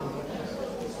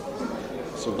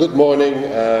So good morning.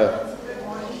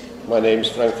 My name is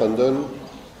Frank van Dun.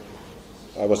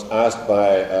 I was asked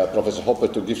by Professor Hopper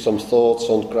to give some thoughts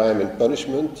on crime and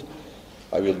punishment.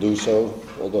 I will do so,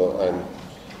 although I'm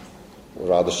a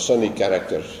rather sunny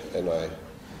character and I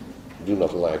do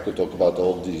not like to talk about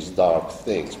all these dark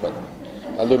things, but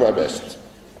I'll do my best.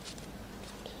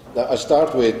 Now I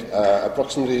start with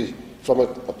approximately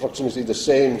the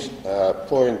same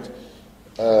point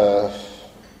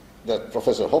that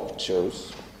Professor Hopper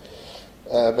chose,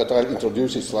 but I'll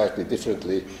introduce it slightly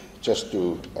differently just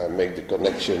to make the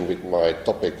connection with my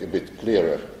topic a bit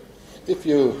clearer. If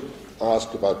you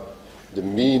ask about the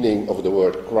meaning of the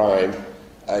word crime,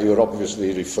 you're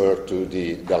obviously referred to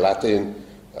the Latin,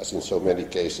 as in so many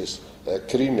cases,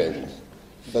 crimen.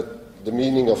 But the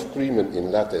meaning of crimen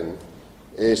in Latin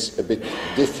is a bit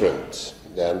different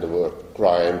than the word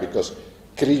crime, because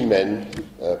crimen,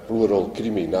 plural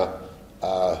crimina,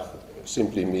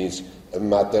 simply means a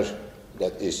matter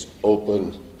that is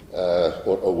open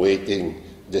or awaiting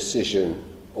decision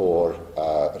or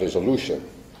resolution.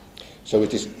 So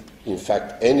it is, in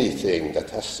fact, anything that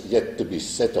has yet to be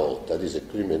settled that is a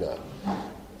crimina.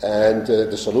 And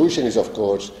the solution is, of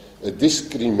course, a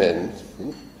discrimen,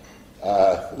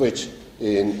 which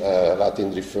in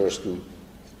Latin refers to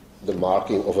the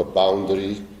marking of a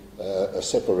boundary, a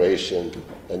separation,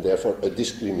 and therefore a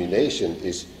discrimination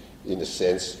is, in a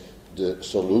sense, the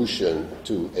solution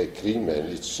to a crimen.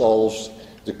 It solves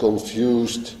the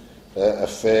confused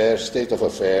state of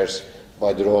affairs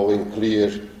by drawing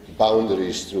clear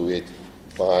boundaries through it,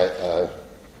 by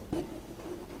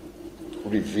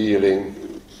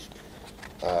revealing,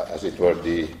 as it were,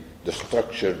 the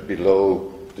structure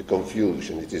below the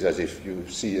confusion. It is as if you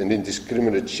see an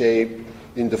indiscriminate shape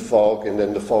in the fog, and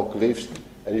then the fog lifts,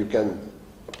 and you can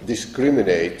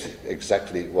discriminate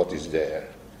exactly what is there.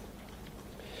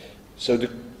 So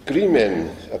the crimen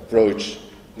approach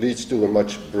leads to a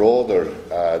much broader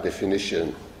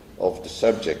definition of the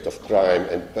subject of crime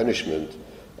and punishment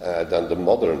than the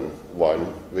modern one,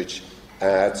 which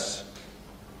adds,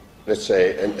 let's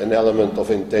say, an element of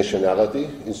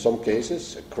intentionality in some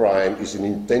cases. A crime is an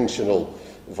intentional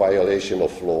violation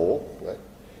of law, right?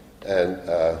 And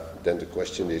then the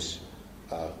question is,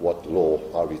 what law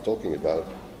are we talking about?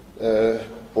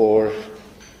 Or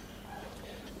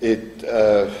it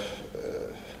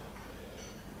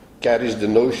carries the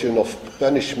notion of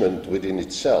punishment within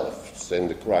itself, then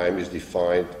the crime is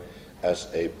defined as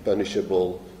a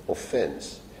punishable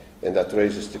offense. And that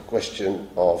raises the question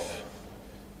of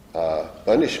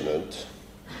punishment.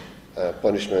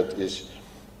 Punishment is,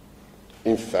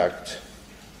 in fact,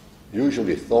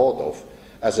 usually thought of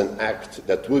as an act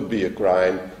that would be a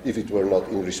crime if it were not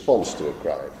in response to a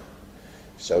crime.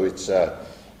 So it's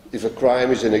if a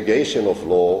crime is a negation of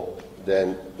law,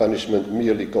 then punishment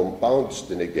merely compounds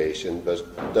the negation but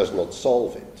does not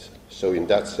solve it. So in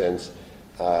that sense,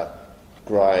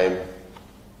 crime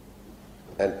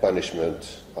and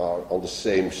punishment are on the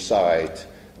same side,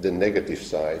 the negative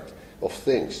side of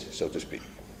things, so to speak.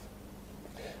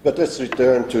 But let's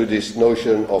return to this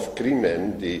notion of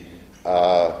crimen, the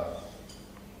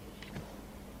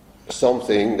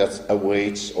something that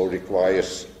awaits or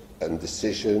requires a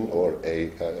decision or a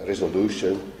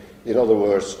resolution. In other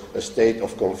words, a state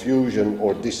of confusion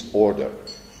or disorder.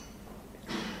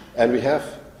 And we have,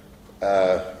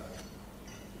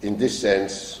 in this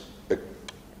sense, a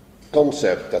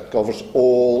concept that covers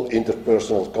all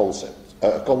interpersonal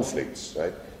conflicts,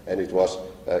 right? And it was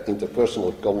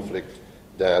interpersonal conflict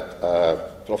that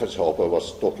Professor Hopper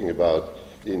was talking about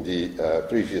in the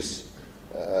previous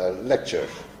lecture.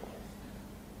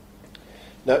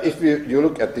 Now, if you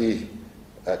look at the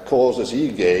causes he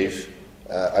gave,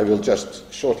 I will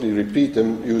just shortly repeat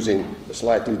them using a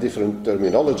slightly different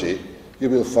terminology. You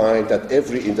will find that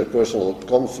every interpersonal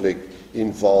conflict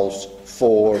involves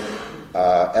four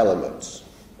elements.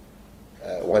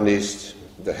 One is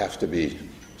there have to be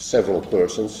several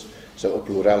persons, so a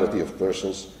plurality of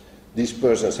persons. These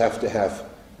persons have to have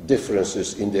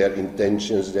differences in their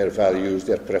intentions, their values,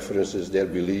 their preferences, their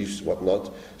beliefs,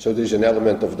 whatnot. So there's an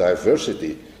element of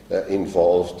diversity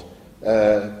involved.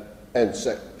 And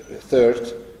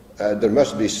third, there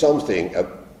must be something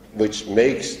which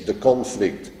makes the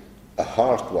conflict a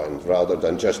hard one rather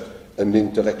than just an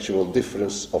intellectual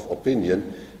difference of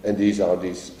opinion, and these are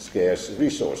these scarce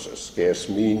resources, scarce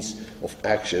means of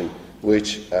action,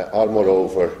 which are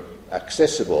moreover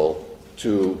accessible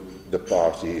to the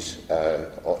parties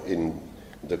in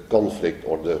the conflict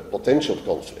or the potential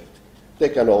conflict. They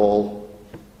can all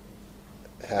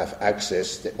have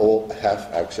access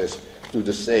to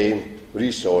the same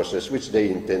resources which they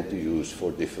intend to use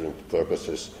for different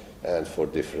purposes and for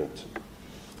different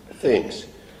things.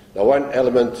 Now, one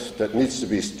element that needs to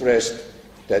be stressed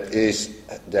that is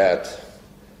that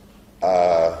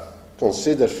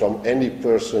considered from any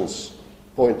person's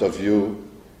point of view,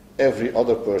 every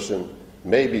other person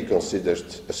may be considered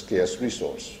a scarce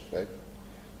resource. Right?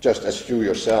 Just as you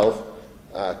yourself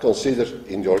consider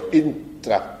in your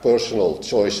intrapersonal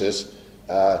choices,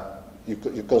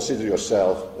 you consider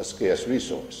yourself a scarce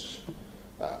resource.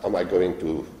 Am I going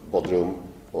to Bodrum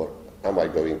or am I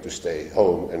going to stay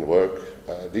home and work?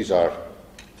 These are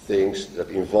things that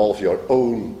involve your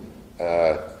own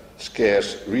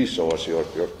scarce resource, your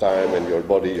time and your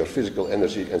body, your physical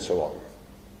energy, and so on.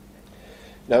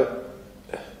 Now,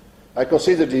 I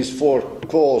consider these four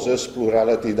causes,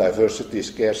 plurality, diversity,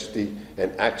 scarcity,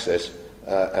 and access,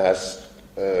 as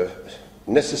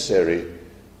necessary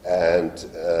and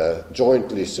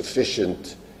jointly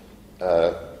sufficient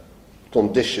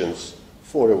conditions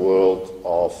for a world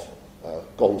of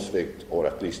conflict, or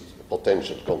at least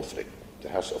potential conflict.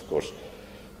 There has, of course,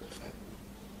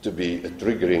 to be a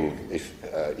triggering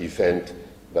event,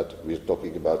 but we're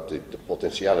talking about the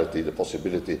potentiality, the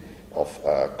possibility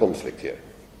of conflict here.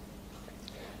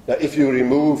 Now, if you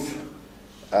remove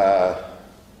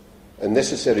a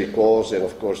necessary cause, then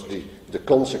of course the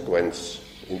consequence,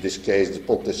 in this case the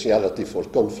potentiality for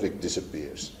conflict,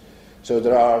 disappears. So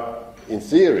there are, in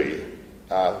theory,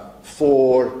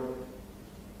 four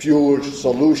pure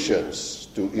solutions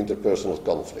to interpersonal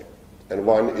conflict. And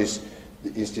one is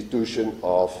the institution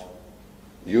of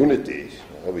unity,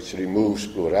 which removes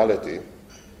plurality,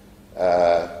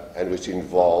 and which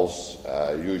involves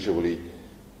usually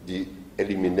the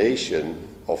elimination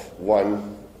of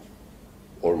one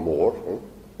or more,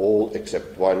 all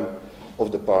except one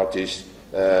of the parties,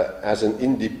 as an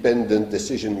independent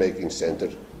decision-making center,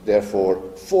 therefore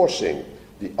forcing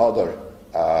the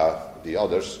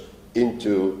others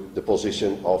into the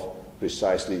position of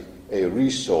precisely a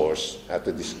resource at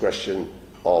the discretion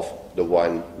of the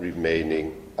one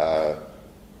remaining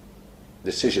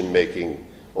decision-making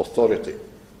authority.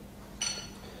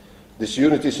 This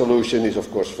unity solution is,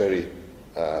 of course, very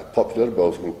popular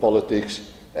both in politics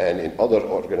and in other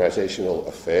organizational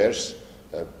affairs.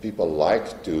 People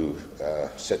like to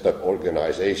set up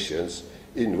organizations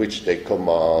in which they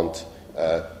command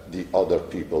the other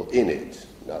people in it.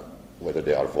 Now, whether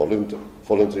they are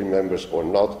voluntary members or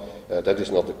not, that is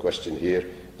not the question here.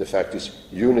 The fact is,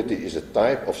 unity is a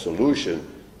type of solution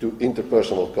to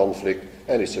interpersonal conflict,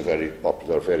 and it's a very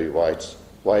popular, very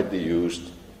widely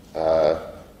used,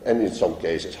 and in some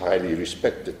cases highly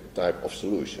respected type of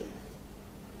solution.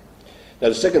 Now,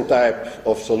 the second type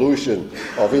of solution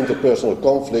of interpersonal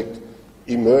conflict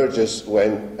emerges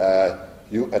when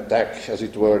you attack, as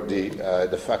it were,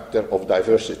 the factor of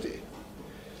diversity.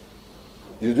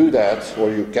 You do that, or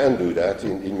you can do that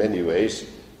in many ways,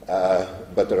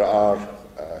 but there are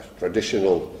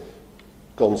traditional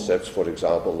concepts, for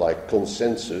example, like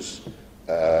consensus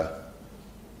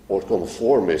or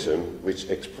conformism, which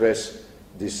express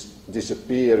this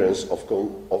disappearance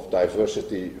of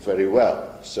diversity very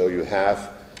well. So you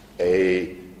have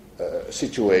a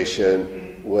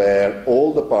situation where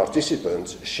all the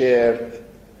participants share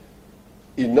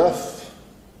enough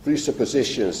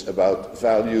presuppositions about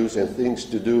values and things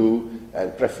to do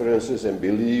and preferences and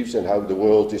beliefs and how the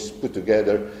world is put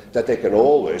together that they can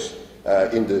always,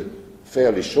 in the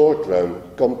fairly short run,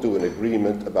 come to an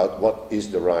agreement about what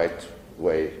is the right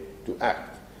way to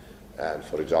act. And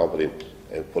for example, in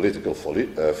political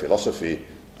philosophy,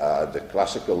 the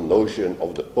classical notion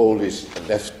of the polis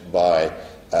left by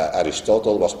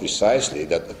Aristotle was precisely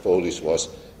that the polis was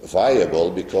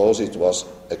viable because it was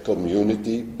a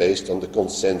community based on the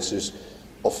consensus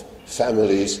of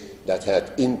families that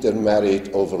had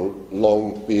intermarried over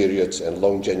long periods and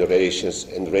long generations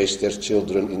and raised their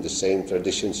children in the same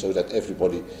tradition, so that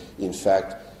everybody, in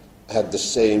fact, had the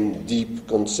same deep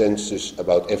consensus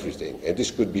about everything. And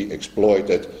this could be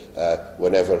exploited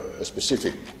whenever a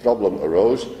specific problem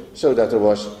arose, so that there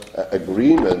was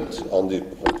agreement on the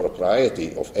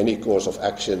propriety of any course of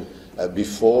action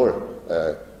before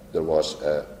there was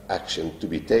action to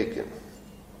be taken.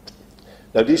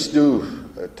 Now, these two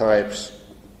types,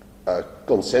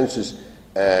 consensus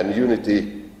and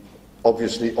unity,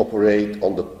 obviously operate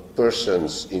on the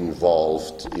persons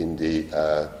involved in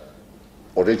the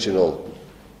original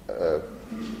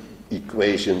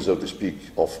equation, so to speak,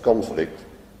 of conflict.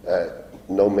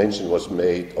 No mention was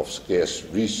made of scarce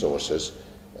resources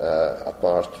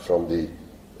apart from the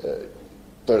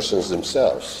persons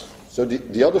themselves. So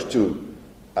the other two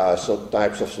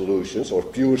types of solutions, or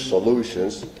pure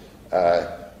solutions,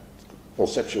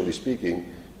 conceptually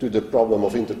speaking, to the problem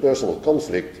of interpersonal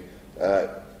conflict,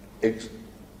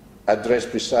 address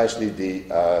precisely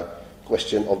the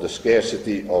question of the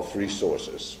scarcity of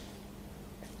resources.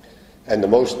 And the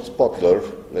most popular,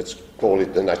 let's call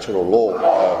it the natural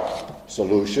law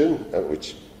solution,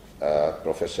 which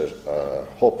Professor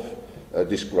Hopp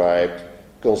described,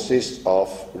 consists of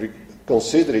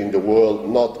considering the world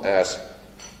not as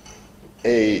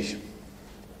A,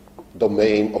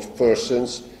 domain of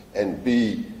persons, and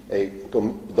B, a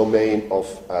domain of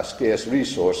scarce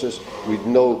resources with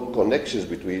no connections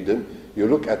between them. You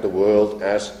look at the world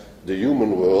as the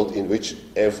human world in which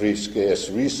every scarce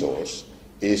resource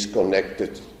is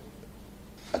connected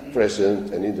at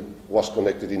present and was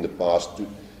connected in the past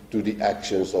to the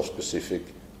actions of specific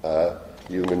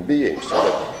human beings. So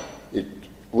that it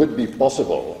would be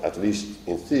possible, at least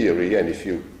in theory, and if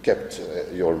you kept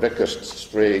your records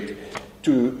straight,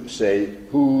 to say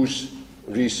whose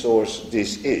resource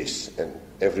this is, and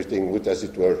everything would, as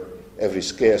it were, every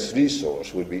scarce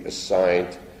resource would be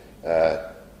assigned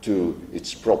to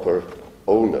its proper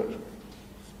owner.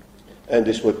 And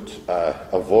this would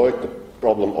avoid the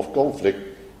problem of conflict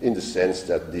in the sense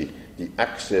that the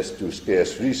access to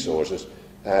scarce resources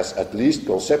has, at least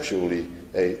conceptually,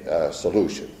 a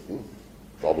solution.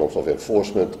 Problems of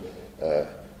enforcement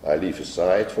I leave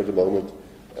aside for the moment.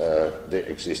 They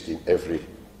exist in every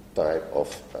type of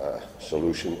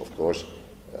solution, of course,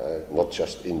 not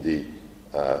just in the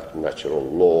natural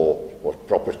law or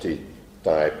property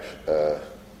type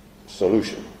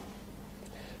solution.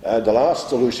 The last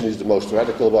solution is the most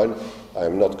radical one. I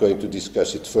am not going to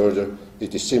discuss it further.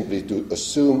 It is simply to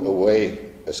assume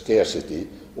away a scarcity,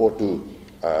 or to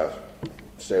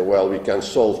say, well, we can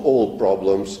solve all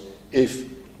problems if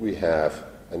we have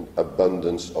an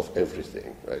abundance of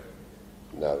everything, right?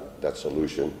 Now, that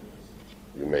solution,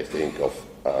 you may think of,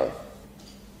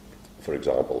 for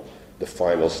example, the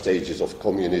final stages of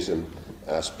communism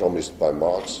as promised by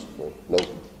Marx.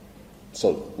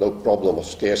 No problem of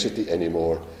scarcity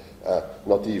anymore,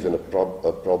 not even a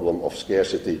problem of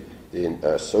scarcity in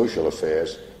social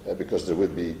affairs, because there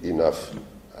would be enough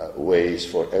ways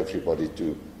for everybody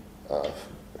to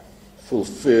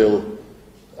fulfill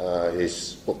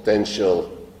his potential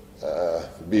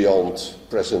beyond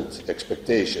present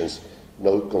expectations,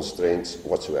 no constraints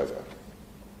whatsoever.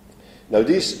 Now,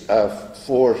 these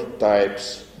four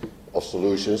types of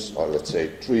solutions, or let's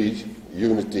say three: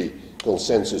 unity,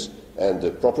 consensus, and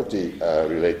the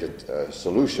property-related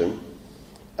solution,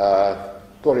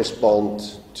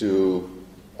 correspond to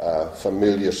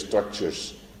familiar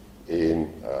structures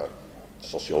in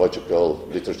sociological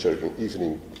literature and even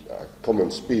in common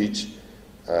speech,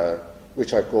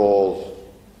 which I call,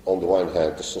 on the one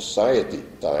hand, the society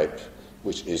type,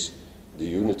 which is the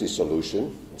unity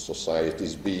solution,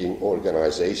 societies being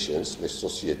organizations, les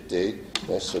sociétés,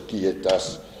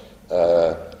 societas,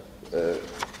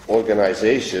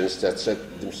 organizations that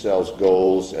set themselves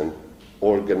goals and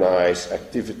organize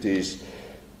activities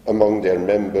among their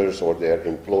members or their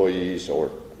employees,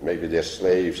 or maybe their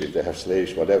slaves, if they have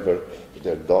slaves, whatever,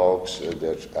 their dogs,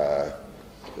 their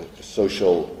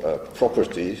social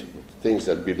property, things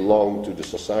that belong to the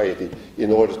society,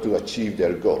 in order to achieve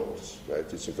their goals. Right?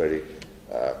 It's a very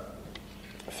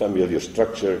familiar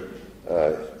structure.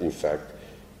 In fact,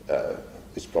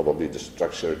 it's probably the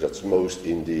structure that's most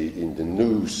in the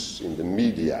news, in the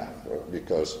media,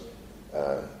 because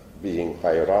being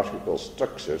hierarchical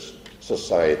structures,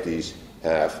 societies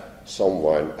have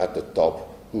someone at the top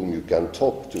whom you can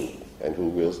talk to and who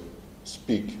will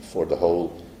speak for the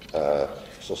whole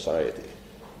society.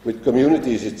 With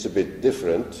communities, it's a bit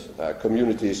different.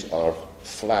 Communities are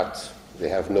flat. They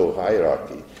have no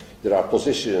hierarchy. There are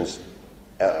positions,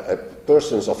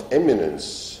 persons of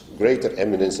eminence, greater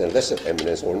eminence and lesser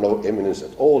eminence, or no eminence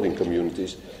at all in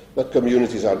communities, but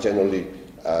communities are generally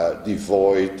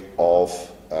devoid of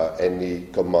any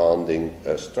commanding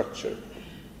structure.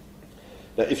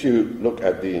 Now, if you look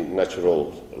at the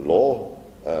natural law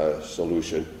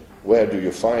solution, where do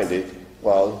you find it?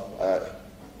 Well,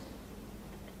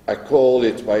 I call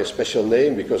it by a special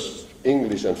name because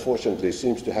English, unfortunately,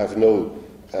 seems to have no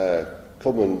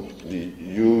commonly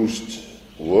used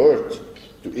word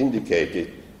to indicate it.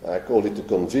 I call it the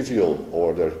convivial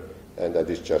order, and that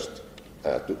is just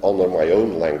to honor my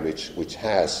own language, which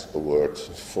has a word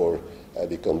for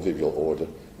the convivial order,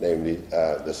 namely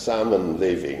the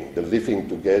samenleving, the living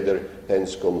together,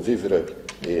 hence convivere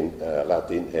in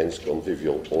Latin, hence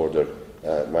convivial order,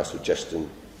 my suggestion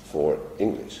for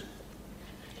English.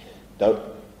 Now,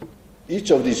 each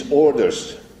of these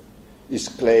orders is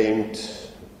claimed,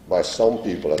 by some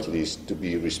people at least, to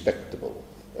be respectable.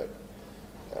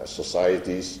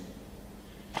 Societies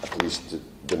at least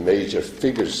the major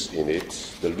figures in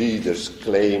it, the leaders,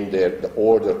 claim the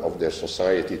order of their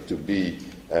society to be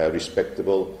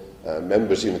respectable.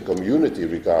 Members in a community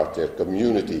regard their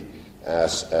community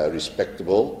as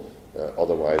respectable,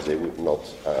 otherwise they would not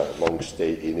long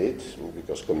stay in it,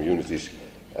 because communities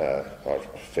are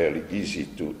fairly easy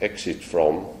to exit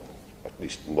from, at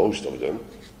least most of them.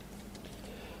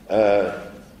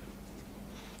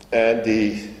 And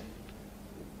the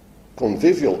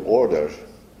convivial order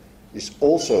is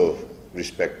also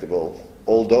respectable,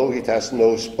 although it has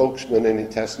no spokesman and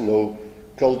it has no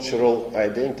cultural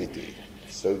identity.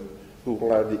 So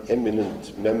who are the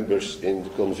eminent members in the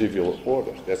convivial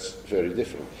order? That's very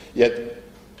different. Yet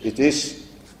it is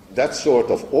that sort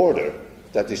of order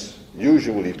that is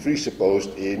usually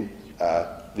presupposed in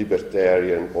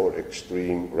libertarian or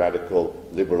extreme radical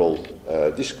liberal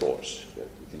discourse.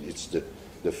 It's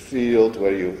the field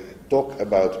where you talk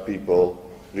about people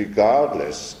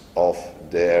regardless of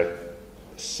their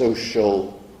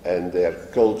social and their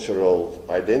cultural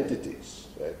identities.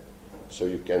 Right? So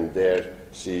you can there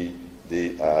see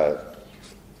the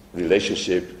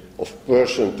relationship of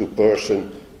person to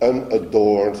person,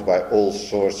 unadorned by all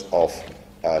sorts of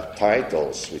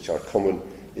titles which are common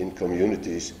in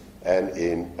communities and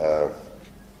in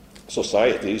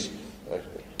societies.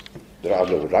 There are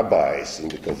no rabbis in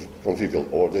the convivial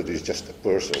order. There is just a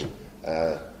person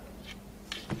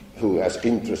who has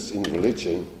interests in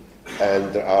religion,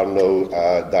 and there are no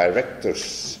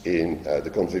directors in the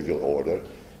convivial order.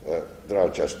 There are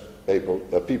just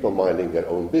people minding their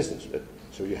own business.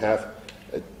 So you have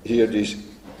here this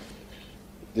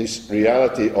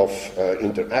reality of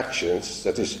interactions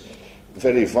that is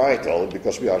very vital,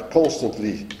 because we are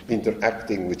constantly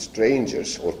interacting with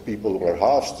strangers or people who are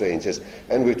half strangers,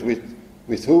 and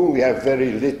with whom we have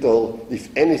very little, if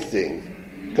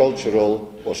anything,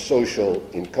 cultural or social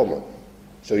in common.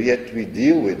 So yet we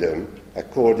deal with them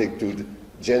according to the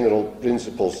general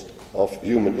principles of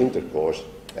human intercourse,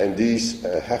 and these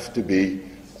have to be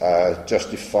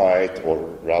justified, or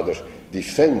rather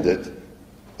defended,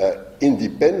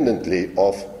 independently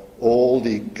of all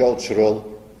the cultural,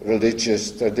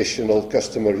 religious, traditional,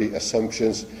 customary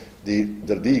assumptions, the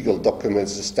legal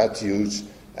documents, the statutes,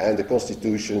 and the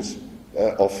constitutions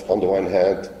of, on the one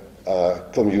hand,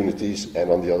 communities,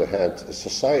 and on the other hand,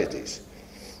 societies.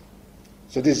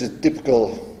 So this is a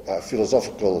typical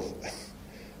philosophical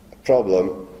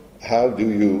problem. How do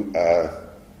you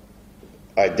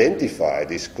identify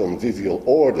this convivial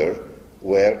order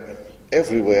where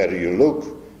everywhere you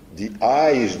look, the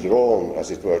eye is drawn,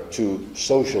 as it were, to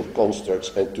social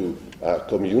constructs and to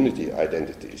community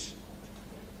identities?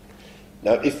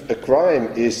 Now, if a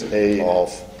crime is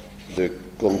of the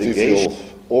convivial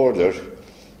order,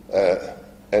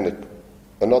 and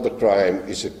another crime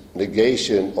is a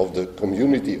negation of the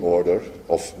community order,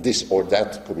 of this or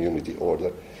that community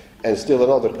order, and still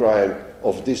another crime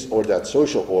of this or that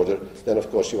social order, then of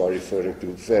course you are referring to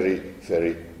very,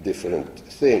 very different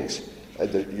things.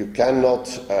 You cannot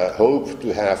hope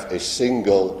to have a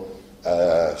single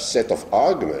set of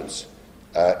arguments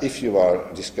if you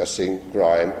are discussing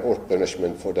crime or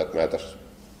punishment, for that matter,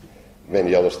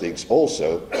 many other things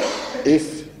also,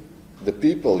 if the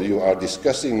people you are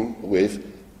discussing with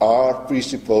are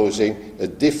presupposing a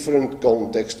different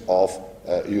context of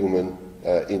human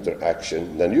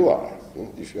interaction than you are.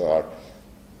 If you are,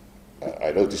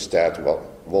 I noticed that, well,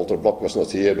 Walter Block was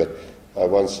not here, but I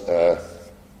once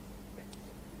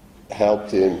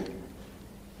helped in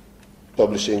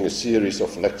publishing a series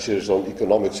of lectures on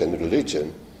economics and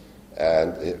religion,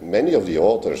 and many of the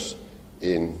authors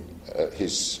in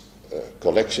his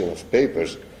collection of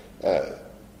papers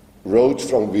wrote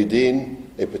from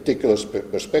within a particular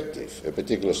perspective, a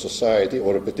particular society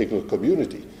or a particular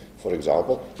community. For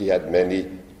example, he had many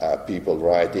people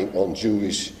writing on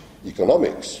Jewish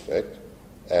economics, right?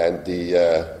 And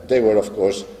they were, of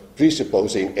course,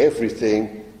 presupposing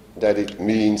everything that it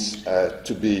means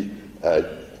to be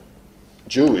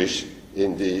Jewish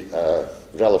in the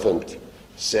relevant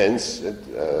sense,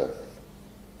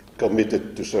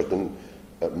 committed to certain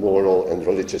moral and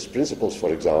religious principles,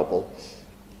 for example.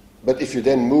 But if you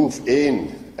then move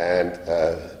in and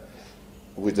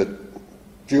with a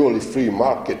purely free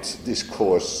market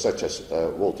discourse, such as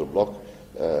Walter Block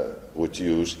would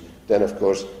use, then of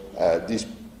course these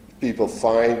people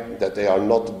find that they are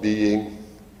not being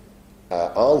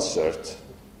answered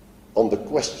on the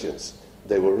questions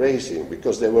they were raising,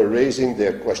 because they were raising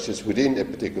their questions within a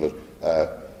particular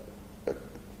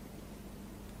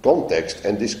context,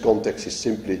 and this context is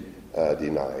simply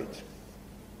denied.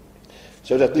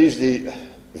 So that leaves the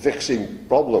vexing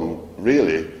problem,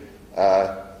 really,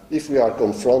 if we are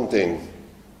confronting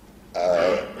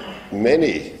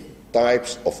many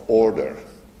types of order,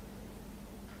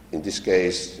 in this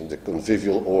case the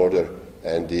convivial order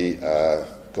and the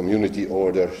community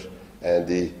orders and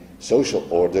the social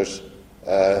orders,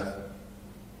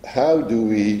 how do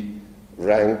we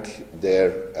rank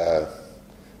their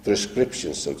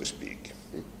prescriptions, so to speak?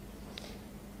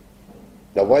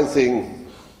 Now, one thing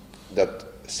that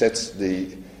sets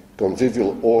the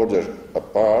convivial order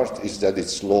apart is that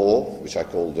its law, which I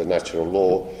call the natural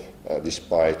law,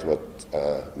 despite what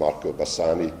Marco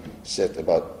Bassani said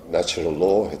about natural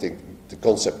law. I think the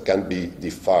concept can be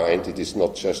defined. It is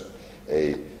not just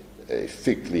a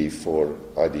fig leaf for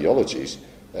ideologies.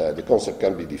 The concept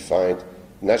can be defined.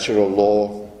 Natural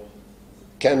law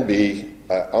can be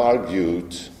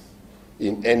argued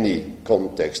in any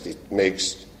context. It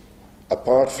makes,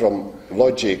 apart from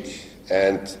logic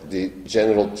and the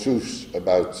general truths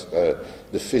about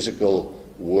the physical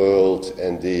world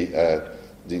and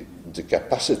the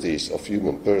capacities of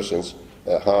human persons,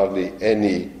 hardly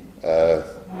any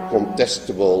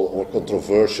contestable or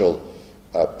controversial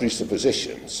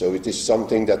presupposition. So it is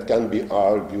something that can be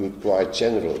argued quite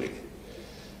generally.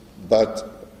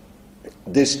 But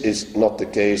this is not the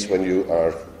case when you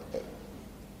are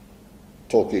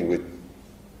talking with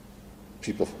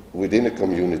people within a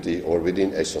community or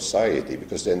within a society,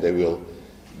 because then they will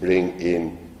bring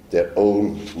in their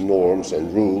own norms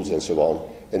and rules and so on.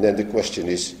 And then the question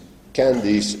is, can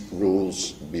these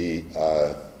rules be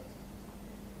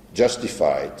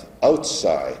justified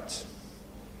outside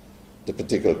the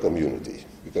particular community?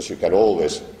 Because you can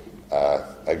always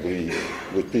agree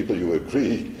with people you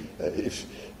agree,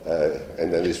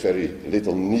 and then there's very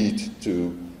little need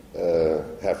to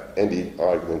have any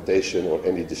argumentation or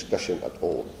any discussion at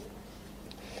all.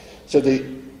 So the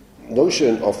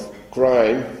notion of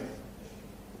crime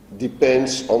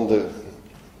depends on the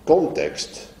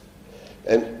context.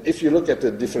 And if you look at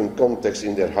the different contexts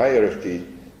in their hierarchy,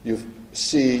 you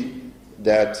see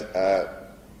that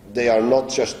they are not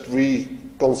just three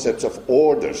concepts of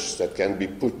orders that can be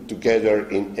put together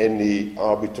in any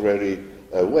arbitrary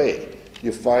way.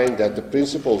 You find that the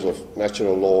principles of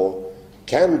natural law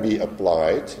can be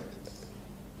applied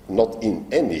not in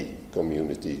any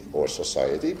community or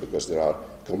society, because there are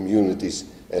communities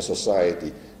and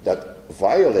society that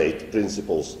violate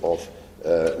principles of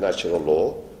natural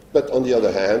law. But on the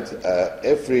other hand,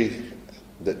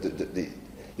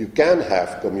 you can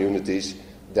have communities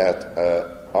that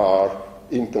are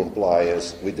in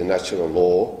compliance with the natural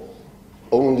law,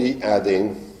 only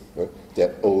adding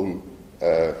their own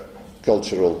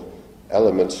cultural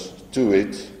elements to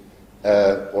it,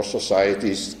 or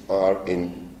societies are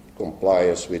in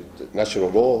compliance with natural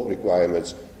law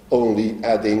requirements, only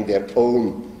adding their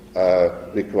own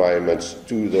requirements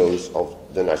to those of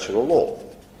the natural law.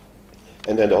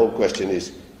 And then the whole question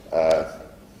is,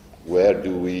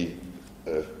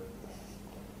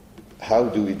 how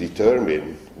do we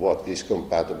determine what is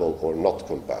compatible or not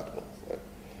compatible?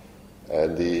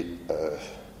 And the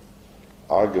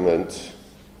argument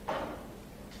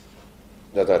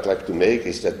that I'd like to make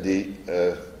is that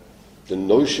the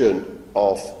notion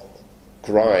of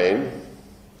crime,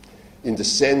 in the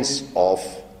sense of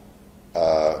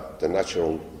an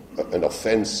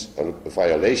offense, a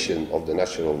violation of the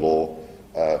natural law,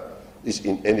 is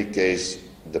in any case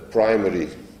the primary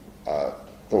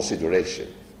consideration.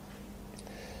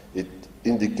 It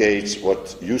indicates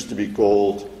what used to be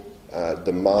called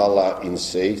the mala in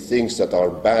se, things that are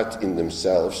bad in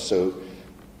themselves, so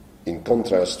in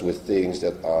contrast with things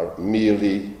that are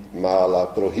merely mala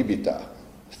prohibita,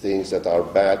 things that are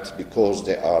bad because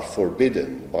they are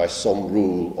forbidden by some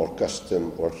rule or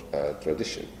custom or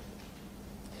tradition.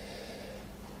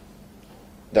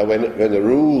 Now, when a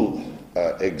rule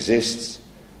exists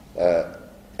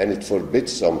and it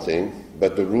forbids something,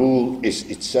 but the rule is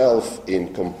itself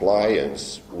in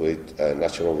compliance with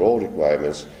natural law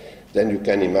requirements, then you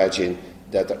can imagine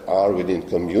that there are within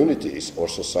communities or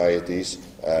societies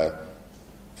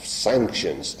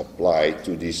sanctions applied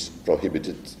to these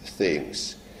prohibited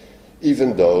things,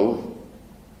 even though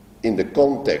in the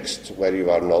context where you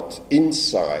are not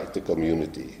inside the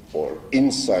community or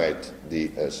inside the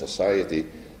society,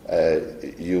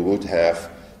 you would have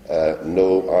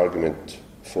no argument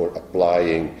for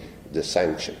applying the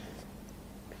sanction.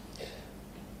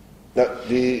 Now,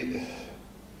 the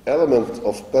element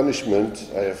of punishment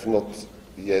I have not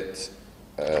yet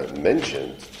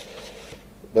mentioned,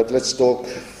 but let's talk,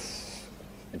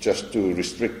 just to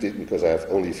restrict it because I have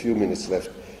only a few minutes left,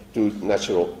 to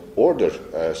natural order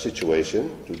situation,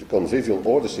 to the convivial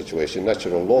order situation,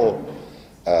 natural law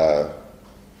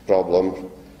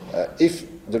problem. If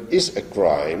there is a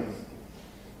crime,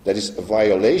 that is a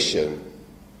violation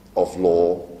of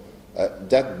law,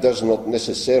 that does not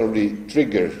necessarily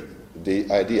trigger the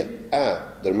idea,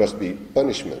 there must be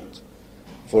punishment,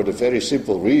 for the very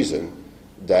simple reason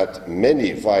that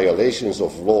many violations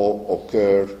of law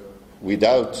occur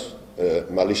without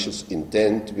malicious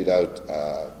intent, without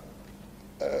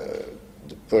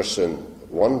the person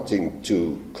wanting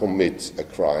to commit a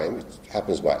crime. It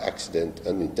happens by accident,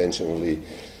 unintentionally,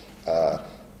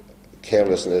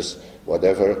 carelessness,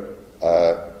 whatever.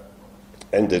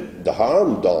 And the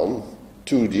harm done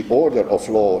to the order of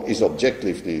law is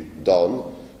objectively done,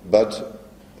 but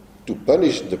to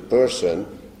punish the person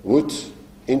would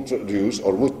introduce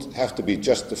or would have to be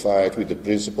justified with the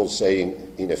principle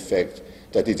saying, in effect,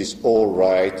 that it is all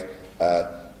right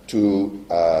to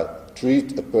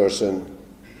treat a person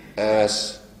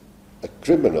as a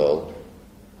criminal,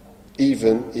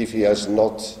 even if he has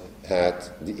not had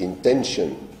the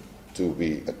intention to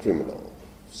be a criminal.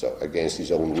 So against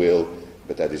his own will,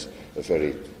 but that is a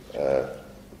very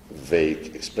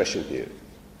vague expression here.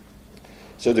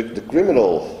 So the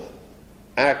criminal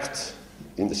act,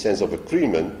 in the sense of a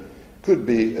crimen, could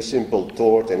be a simple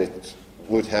tort, and it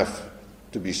would have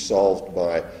to be solved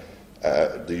by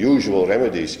the usual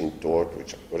remedies in tort,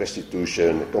 which are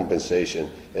restitution, compensation,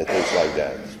 and things like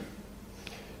that.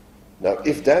 Now,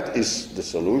 if that is the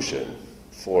solution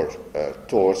for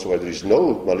torts where there is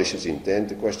no malicious intent,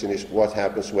 the question is what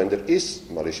happens when there is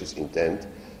malicious intent?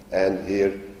 And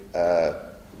here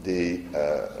the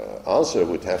answer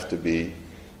would have to be,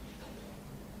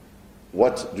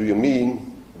 what do you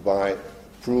mean by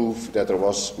proof that there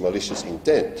was malicious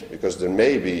intent? Because there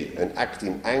may be an act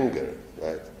in anger,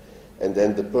 right? And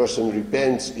then the person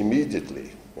repents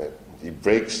immediately. Right? He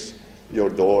breaks your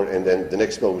door, and then the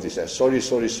next moment he says, sorry,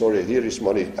 here is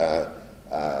money, I'll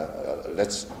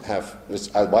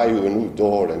buy you a new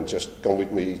door and just come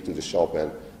with me to the shop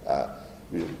and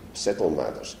we'll settle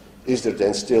matters. Is there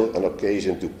then still an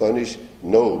occasion to punish?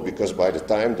 No, because by the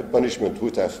time the punishment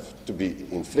would have to be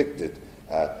inflicted,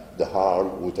 the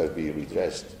harm would have been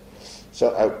redressed.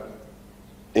 So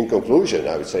in conclusion,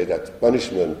 I would say that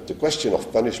punishment, the question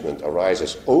of punishment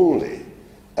arises only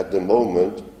at the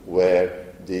moment where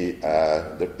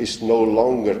there is no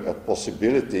longer a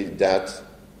possibility that,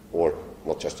 or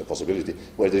not just a possibility,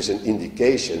 where there is an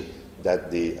indication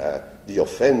that the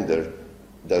offender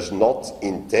does not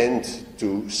intend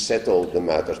to settle the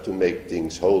matter, to make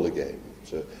things whole again.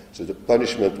 So the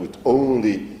punishment would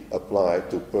only apply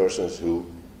to persons who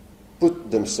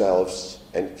put themselves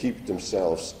and keep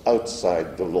themselves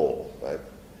outside the law. Right?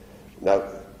 Now,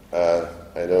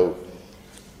 I know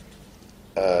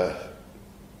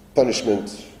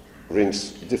punishment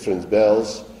rings different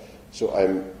bells, so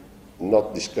I'm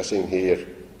not discussing here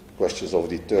questions of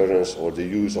deterrence or the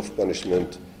use of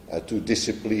punishment to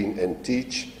discipline and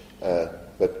teach,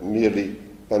 but merely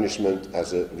punishment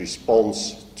as a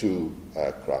response to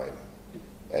crime.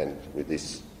 And with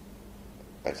this,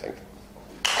 I thank you.